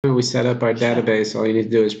we set up our database, all you need to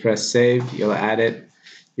do is press save. You'll add it.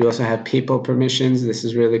 You also have people permissions. This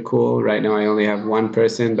is really cool. Right now I only have one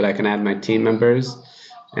person, but I can add my team members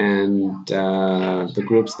and the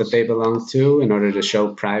groups that they belong to in order to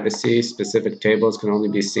show privacy. Specific tables can only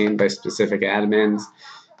be seen by specific admins.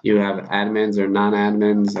 You have admins or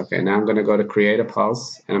non-admins. Okay, now I'm going to go to create a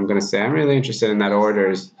pulse, and I'm going to say I'm really interested in that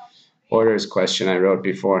orders question I wrote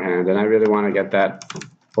beforehand, and I really want to get that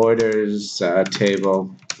orders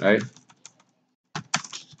table, right?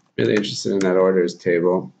 Really interested in that orders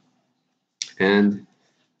table. And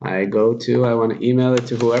I want to email it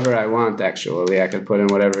to whoever I want, actually. I can put in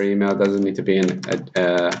whatever email, doesn't need to be an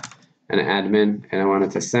admin, and I want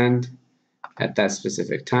it to send at that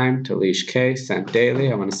specific time to Leash K, sent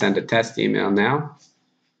daily. I want to send a test email now.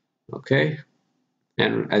 Okay.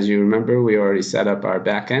 And as you remember, we already set up our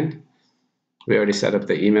backend. We already set up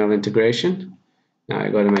the email integration. Now I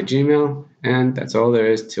go to my Gmail, and that's all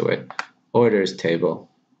there is to it. Orders table.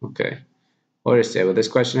 Okay. Orders table. This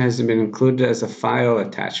question hasn't been included as a file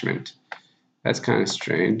attachment. That's kind of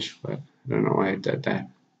strange, but I don't know why it did that.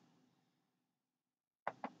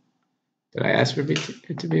 Did I ask for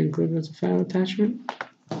it to be included as a file attachment?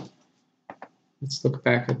 Let's look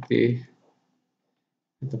back at the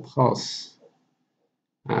pulse.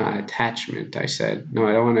 Attachment, I said. No,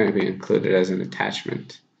 I don't want to be included as an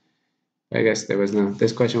attachment. I guess there was no,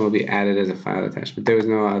 this question will be added as a file attachment. There was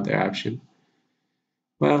no other option.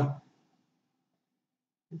 Well,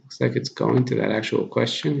 it looks like it's going to that actual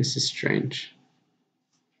question. This is strange.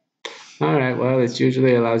 All right, well, it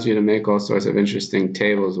usually allows you to make all sorts of interesting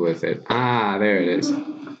tables with it. Ah, there it is.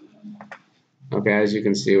 Okay, as you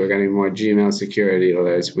can see, we're getting more Gmail security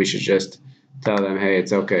alerts. We should just tell them, hey,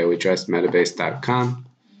 it's okay, we trust metabase.com.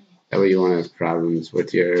 That way you won't have problems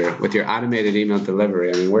with your automated email delivery.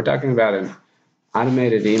 I mean, we're talking about an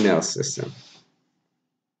automated email system.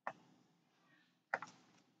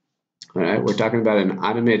 All right, we're talking about an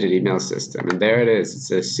automated email system, and there it is.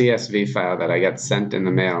 It's a CSV file that I get sent in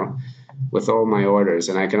the mail with all my orders,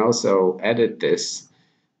 and I can also edit this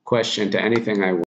question to anything I want.